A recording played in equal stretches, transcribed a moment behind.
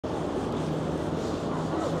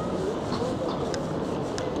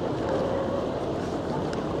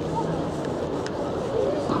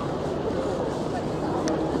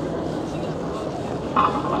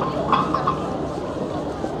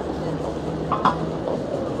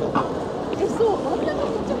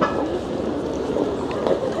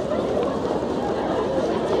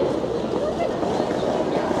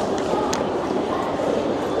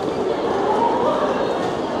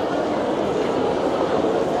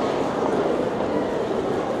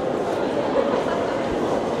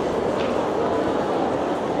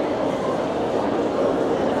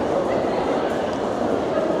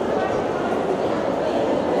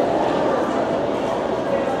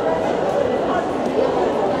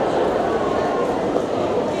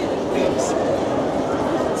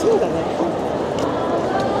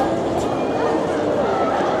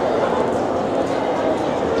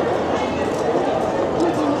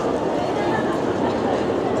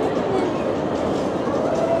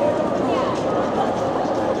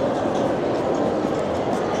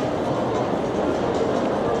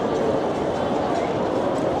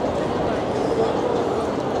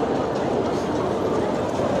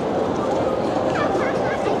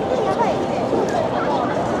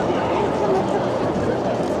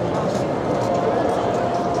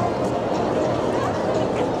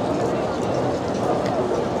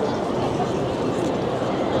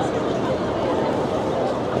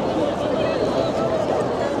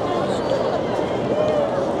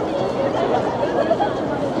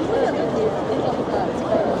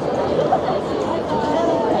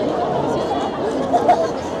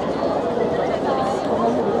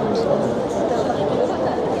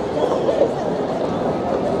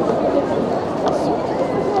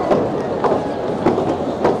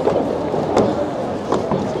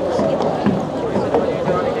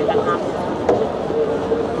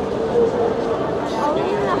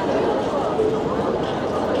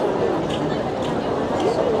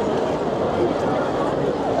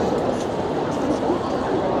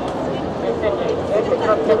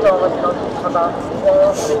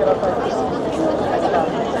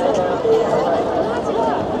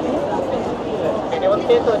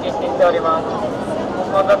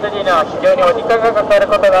混雑時には非常にお時間がかかる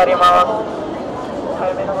ことがあります。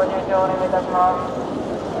早めのご入場をお願いいたします。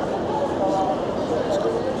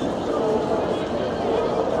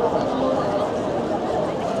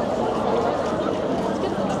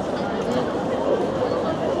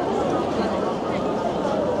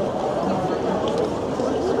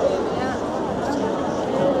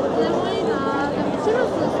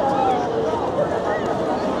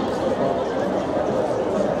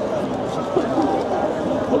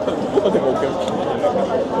フ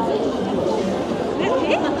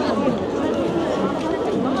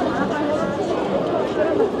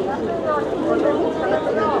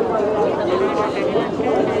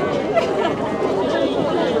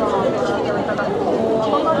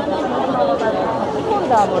ォル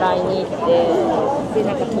ダーもらいに行って、で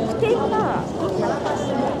なんか特典が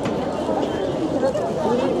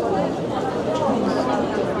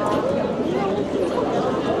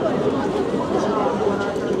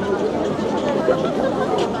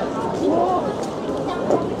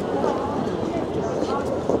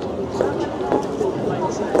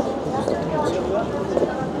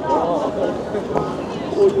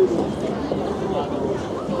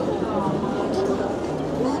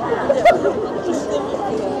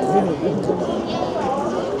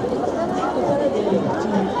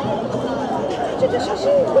写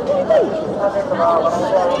真撮りたいんでしょ。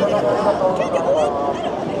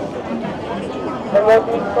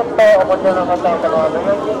WayV チケットお持ちの方は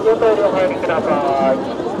WayVゲートよりお入りください。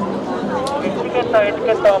チケット、チ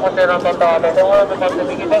ケットお持ちの方はベトナム向かって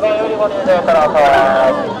右手側よりご入場くださ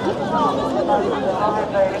い。入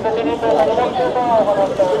り口にありますけどお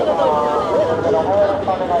話しております。よろしく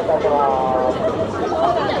お願いいたします。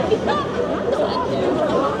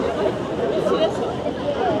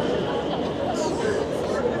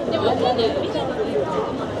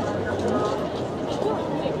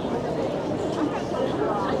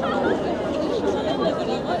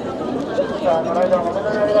ご来場本当に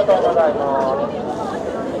ありがとうございます。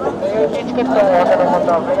WayVチケットをお持ちの方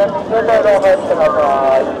はWayVゲートへお入りくだ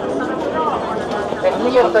さい。チ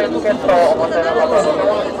ケット、チケットをお持ちの方はご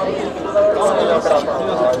入場ください。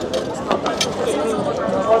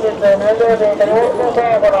本日、入場時に両方で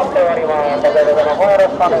行っております。ご協力の方よろし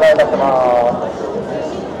くお願いいたします。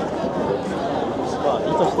意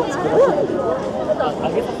図して作らせてあ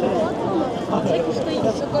げさせる。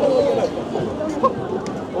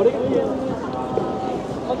俺が言う。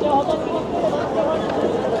こちらほとんど。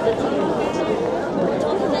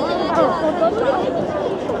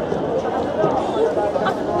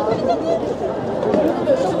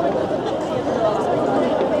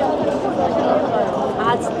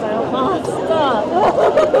あ、ちょっとよかった。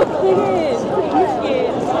すげえ。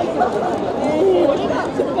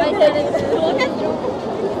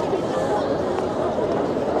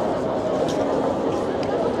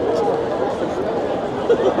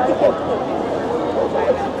重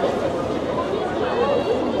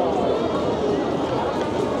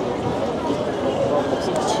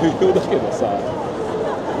要だけどさ。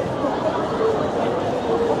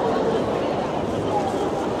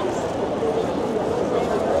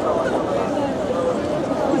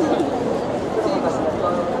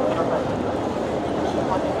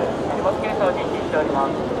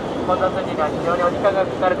混雑時には非常にお時間が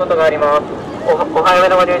かかることがあります。お早め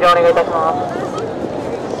のご入場お願いいたします。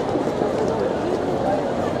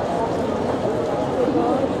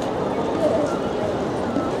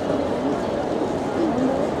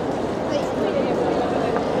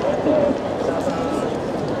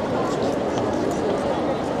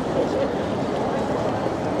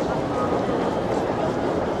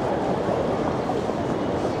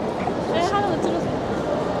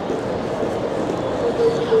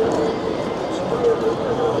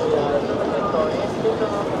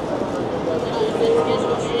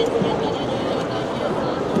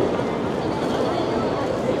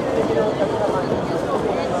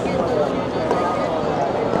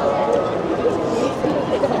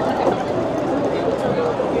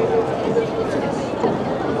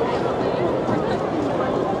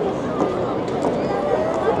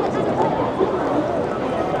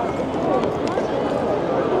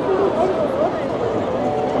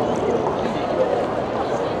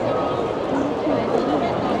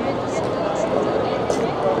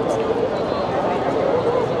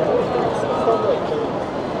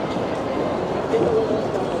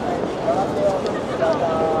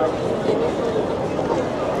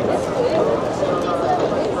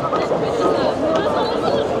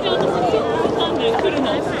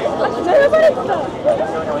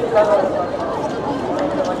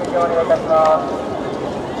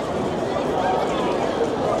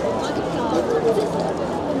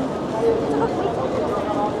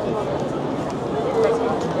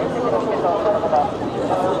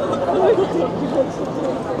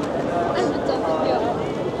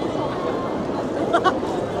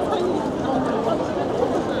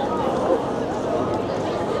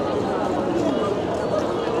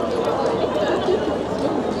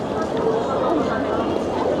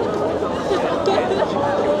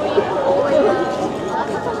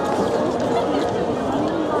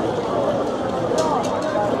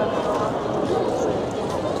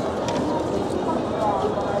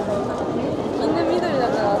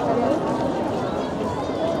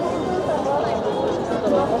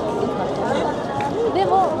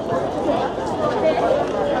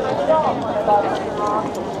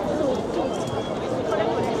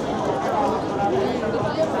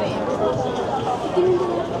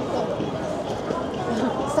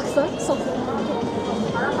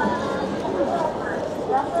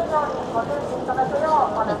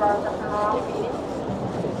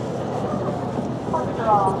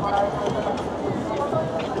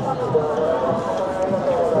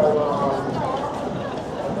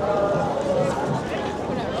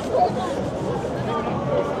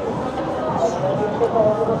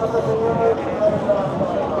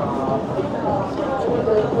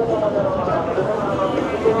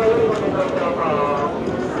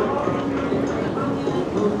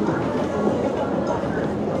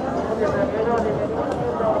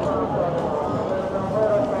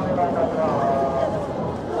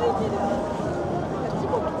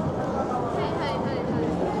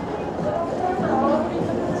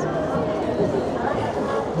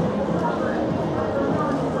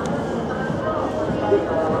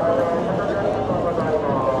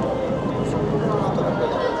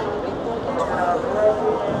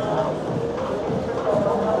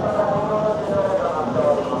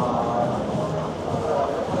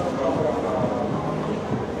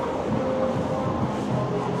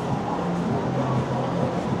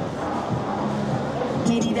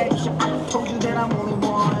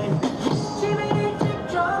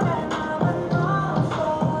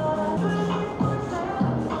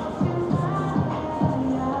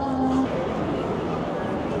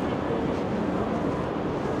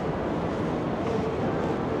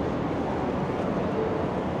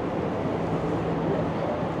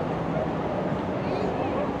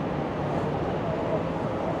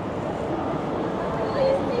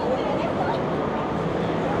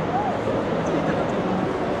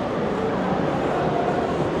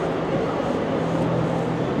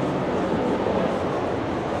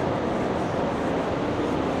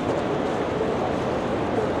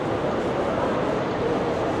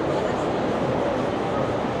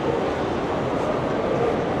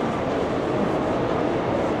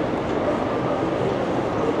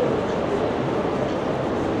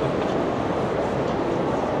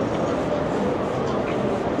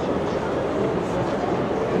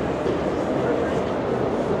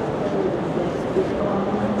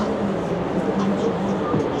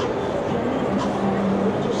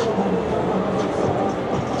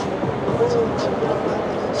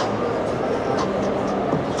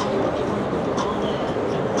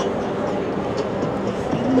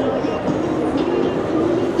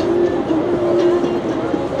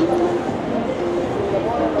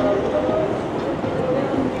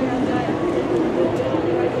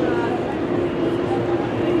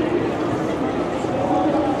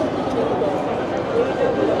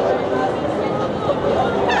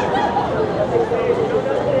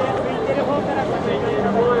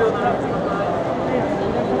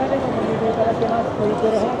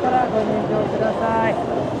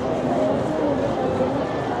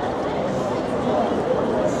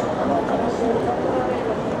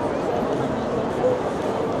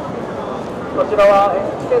こちらは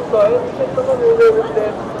チケットの入場口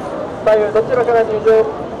です。左右どちらから入場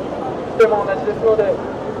しても同じですので、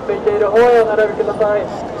空いている方へお並びください。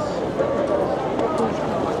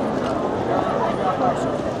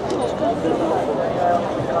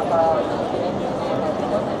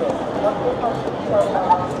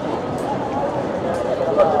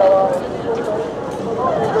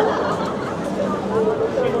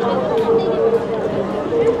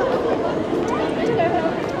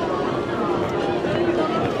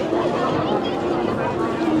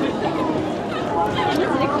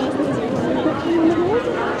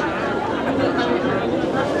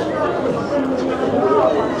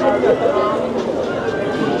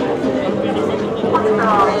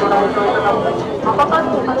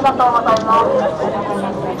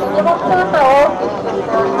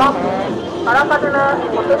あらかじめ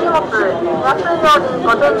お手荷物見やすいようにご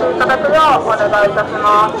準備いただくようお願いいたし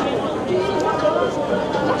ます。